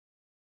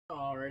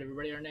All right,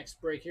 everybody. Our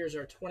next break here is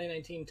our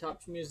 2019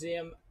 Topps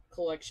Museum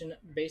Collection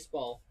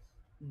Baseball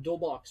Dual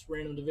Box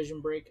Random Division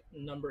Break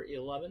number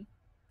 11.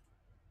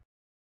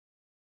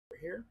 We're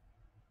here.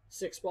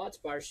 6 spots.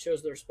 Buyers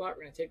chose their spot.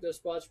 We're going to take those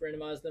spots,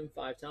 randomize them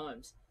 5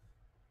 times.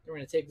 Then we're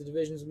going to take the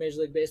divisions of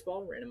Major League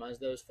Baseball, randomize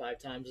those 5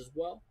 times as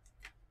well.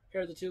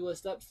 Pair the 2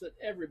 lists up so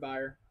that every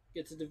buyer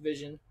gets a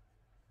division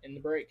in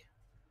the break.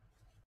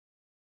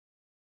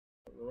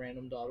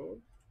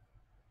 Random.org.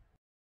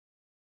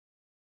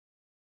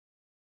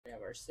 We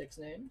have our 6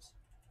 names.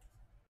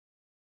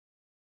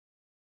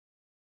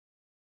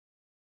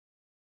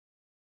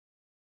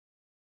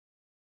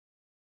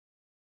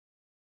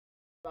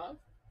 Five.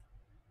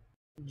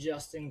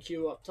 Justin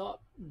Q up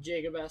top,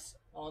 Jacob S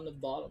on the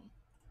bottom.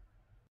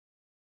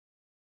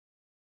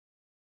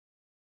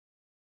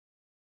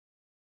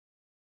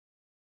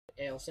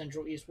 AL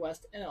Central East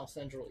West, NL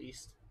Central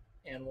East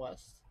and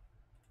West.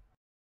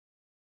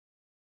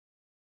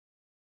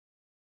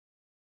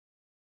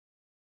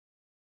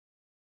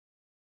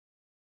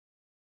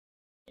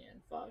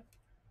 And 5.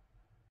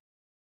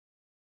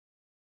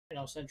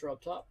 NL Central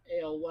up top,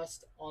 AL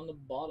West on the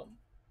bottom.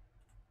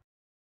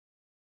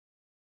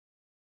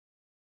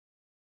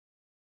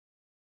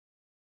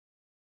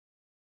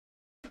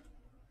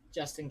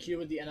 Justin Q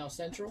with the NL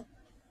Central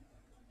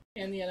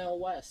and the NL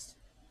West.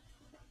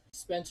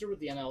 Spencer with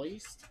the NL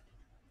East.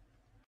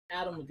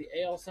 Adam with the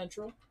AL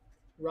Central.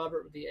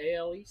 Robert with the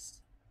AL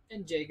East.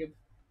 And Jacob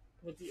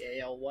with the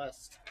AL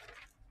West.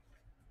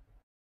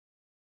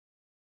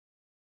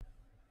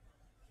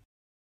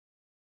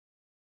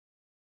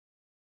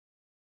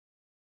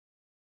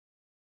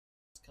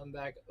 Let's come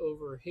back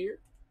over here.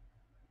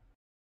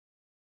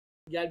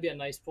 You gotta be a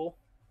nice pull.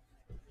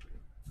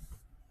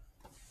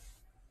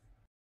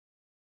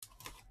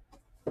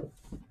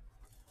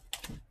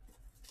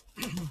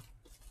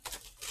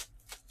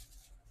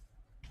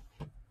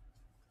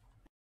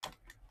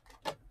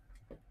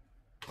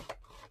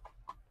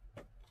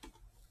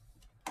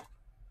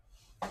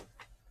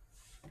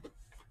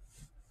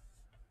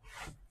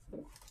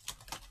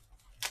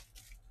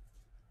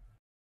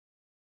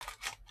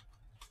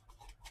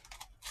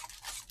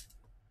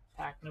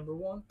 Pack number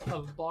 1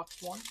 of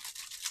box 1.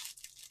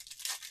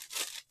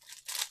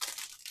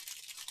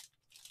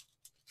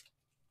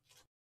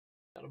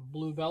 Got a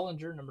blue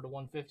Bellinger, number to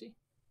 150.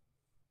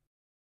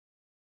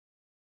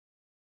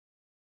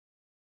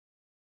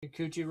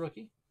 Kikuchi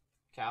rookie.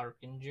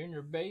 Calrican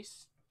Jr.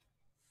 base.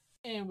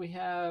 And we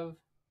have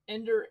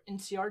Ender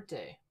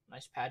Inciarte.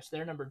 Nice patch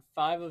there, numbered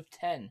 5 of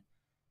 10.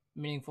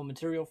 Meaningful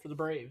material for the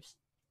Braves.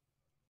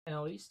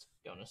 NL East,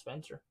 going to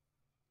Spencer.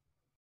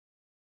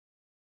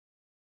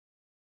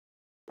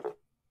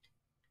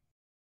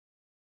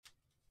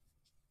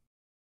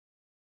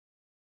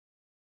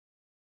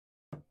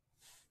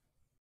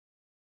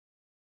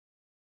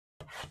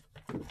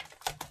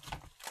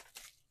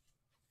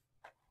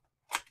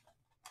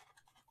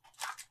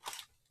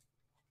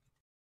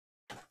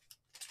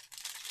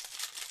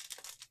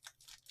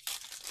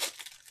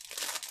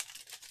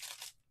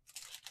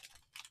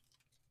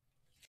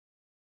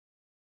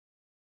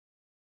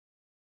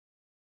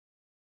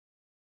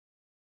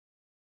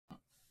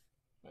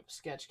 We have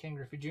Sketch Ken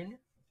Griffey Jr.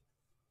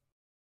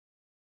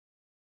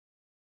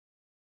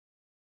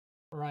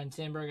 Ryan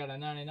Sandberg got a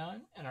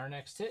 99. And our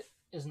next hit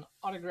is an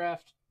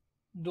autographed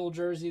dual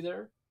jersey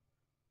there.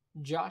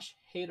 Josh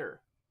Hader,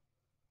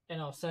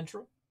 NL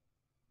Central.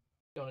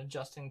 Going to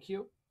Justin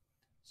Q.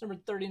 It's number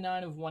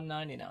 39 of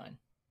 199.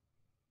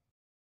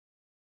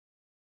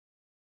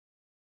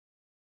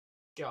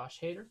 Josh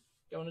Hader,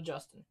 going to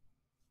Justin.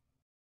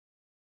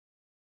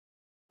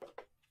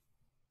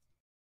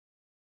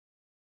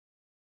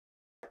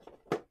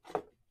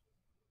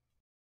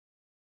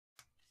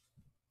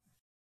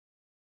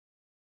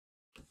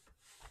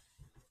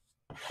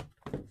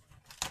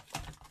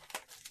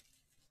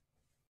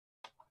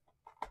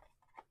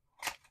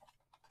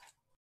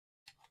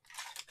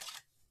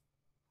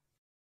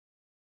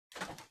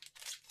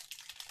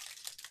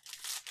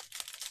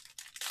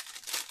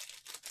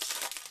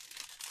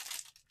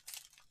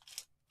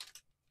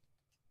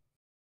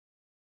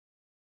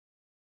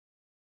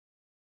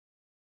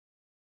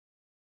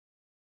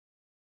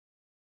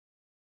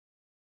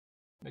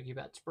 Mickey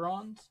Betts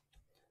bronze.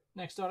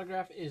 Next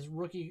autograph is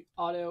rookie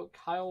auto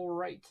Kyle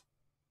Wright.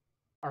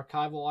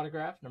 Archival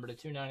autograph, number to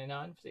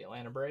 299 for the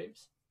Atlanta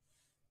Braves.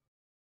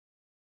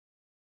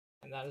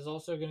 And that is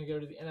also going to go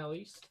to the NL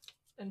East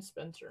and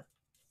Spencer.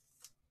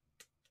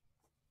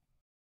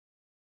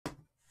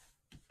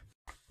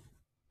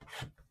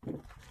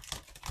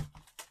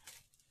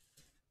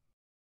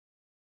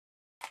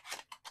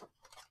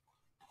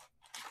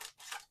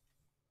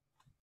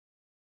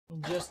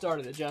 Just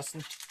started it,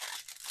 Justin.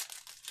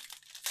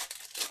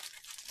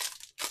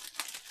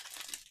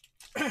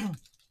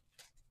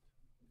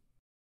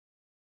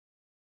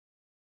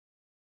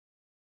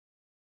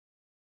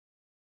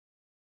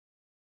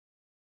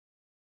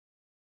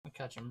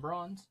 Catching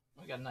bronze.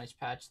 We got a nice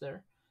patch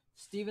there.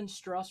 Steven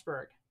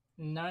Strasburg,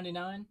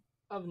 99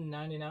 of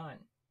 99.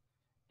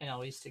 And at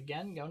least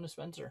again, going to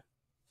Spencer.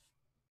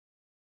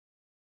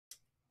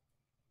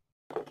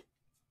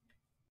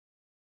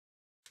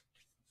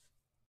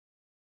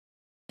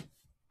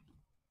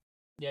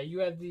 Yeah, you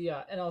have the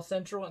NL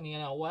Central and the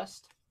NL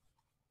West.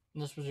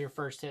 And this was your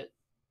first hit.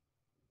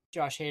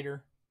 Josh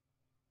Hader.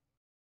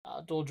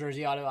 Dual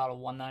jersey auto out of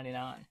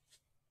 199.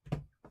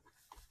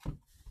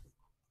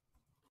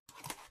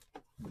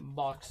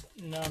 Box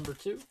number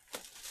 2.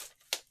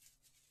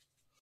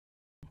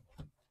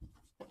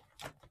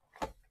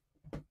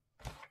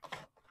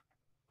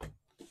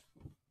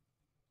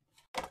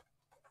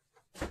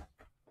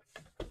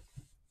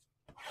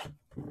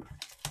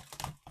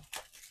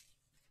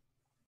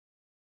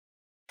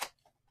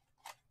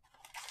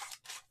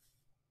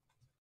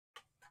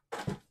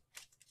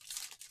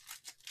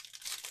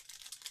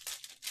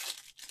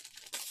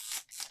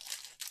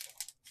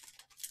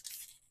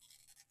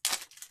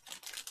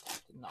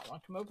 Did not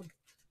want to come open.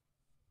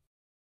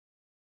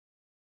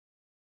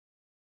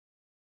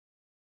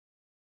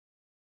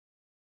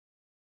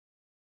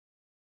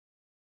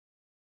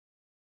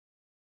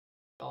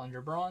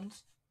 Bellinger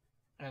bronze.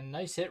 And a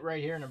nice hit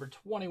right here, number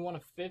 21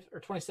 of 50 or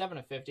 27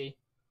 of 50.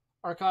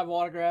 Archival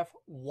autograph,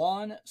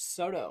 Juan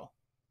Soto.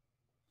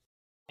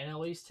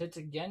 NL East hits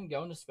again,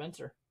 going to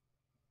Spencer.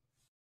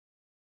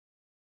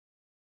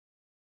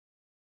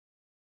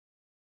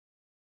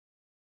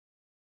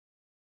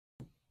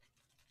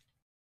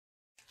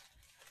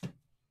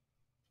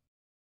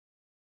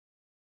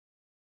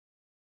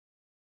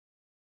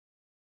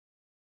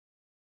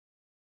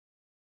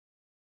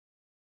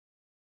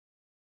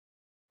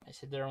 Nice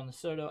hit there on the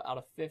Soto out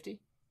of 50.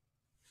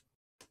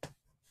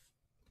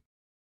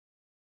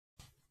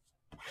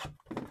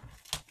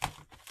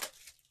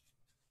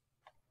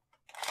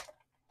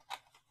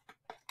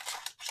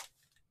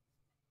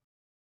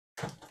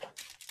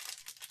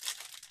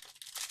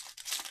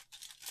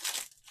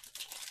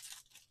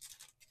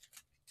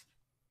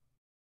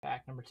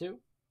 Pack number 2.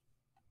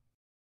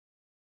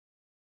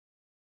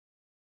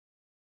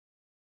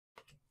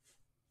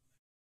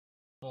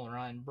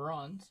 Ryan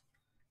bronze.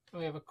 And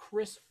we have a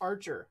Chris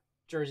Archer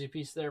jersey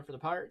piece there for the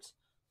Pirates.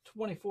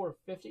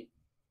 24/50.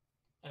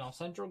 And all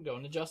Central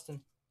going to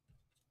Justin.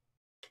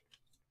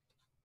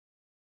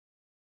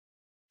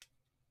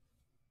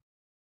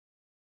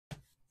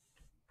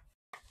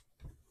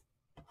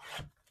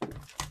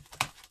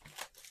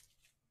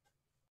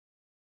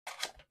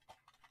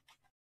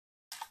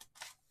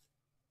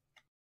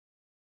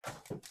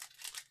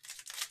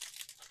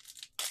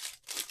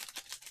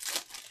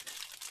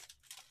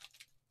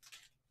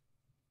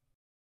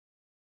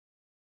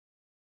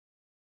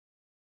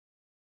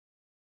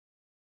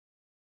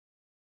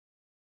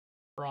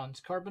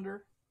 Bronze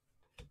Carpenter.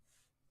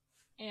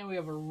 And we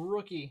have a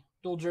rookie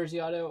dual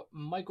jersey auto,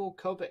 Michael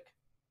Kopech,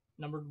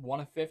 numbered 1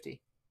 of 50.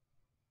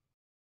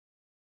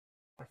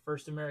 Our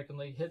first American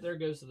League hit there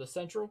goes to the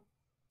Central.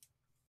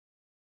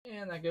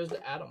 And that goes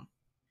to Adam.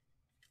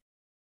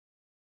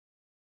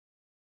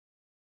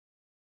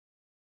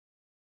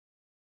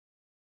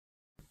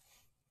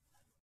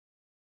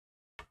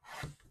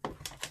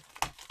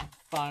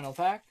 Final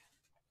pack.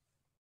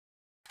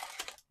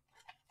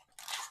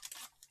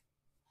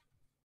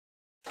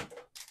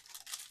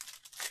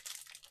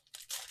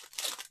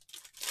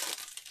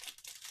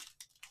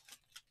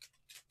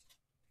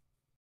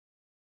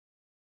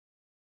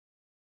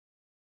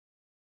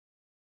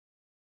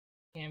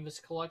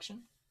 Canvas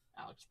Collection,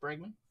 Alex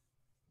Bregman.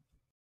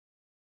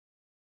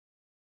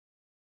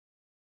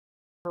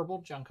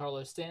 Purple,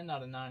 Giancarlo Stanton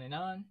out of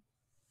 99.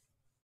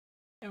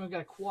 And we've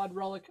got a quad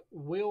relic,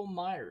 Will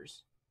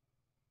Myers.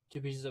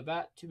 2 pieces of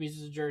bat, 2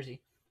 pieces of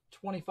jersey.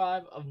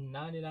 25 of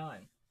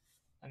 99.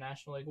 A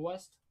National League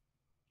West.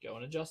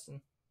 Going to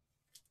Justin.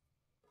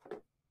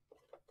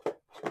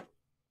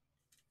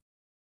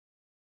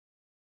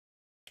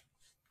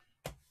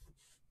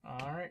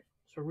 All right.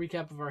 So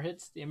recap of our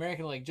hits. The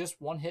American League,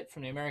 just 1 hit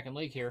from the American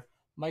League here.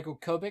 Michael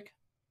Kopech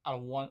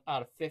out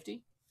of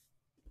 50.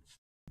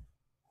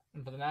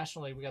 And for the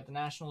National League, we got the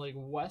National League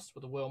West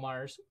with the Will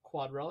Myers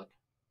quad relic.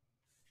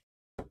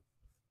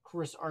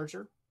 Chris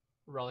Archer,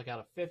 relic out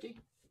of 50.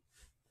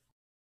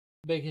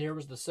 Big hit here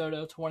was the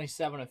Soto,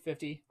 27 of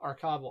 50,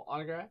 archival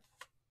autograph.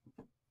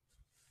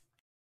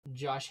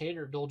 Josh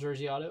Hader, dual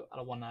jersey auto out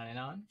of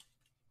 199.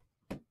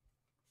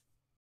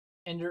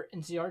 Ender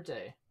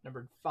Inciarte,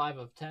 numbered 5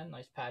 of 10.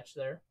 Nice patch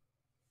there.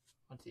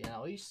 Went to the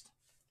NL East.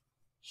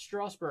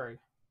 Strasburg,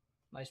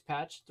 nice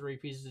patch. 3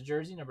 pieces of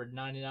jersey, numbered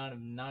 99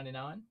 of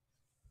 99.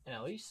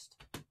 NL East.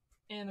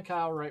 And the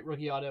Kyle Wright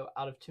rookie auto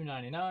out of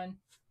 299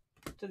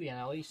 to the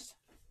NL East.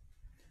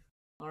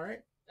 All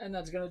right, and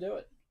that's going to do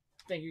it.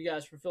 Thank you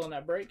guys for filling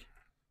that break.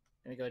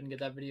 Let me go ahead and get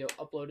that video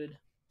uploaded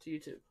to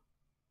YouTube.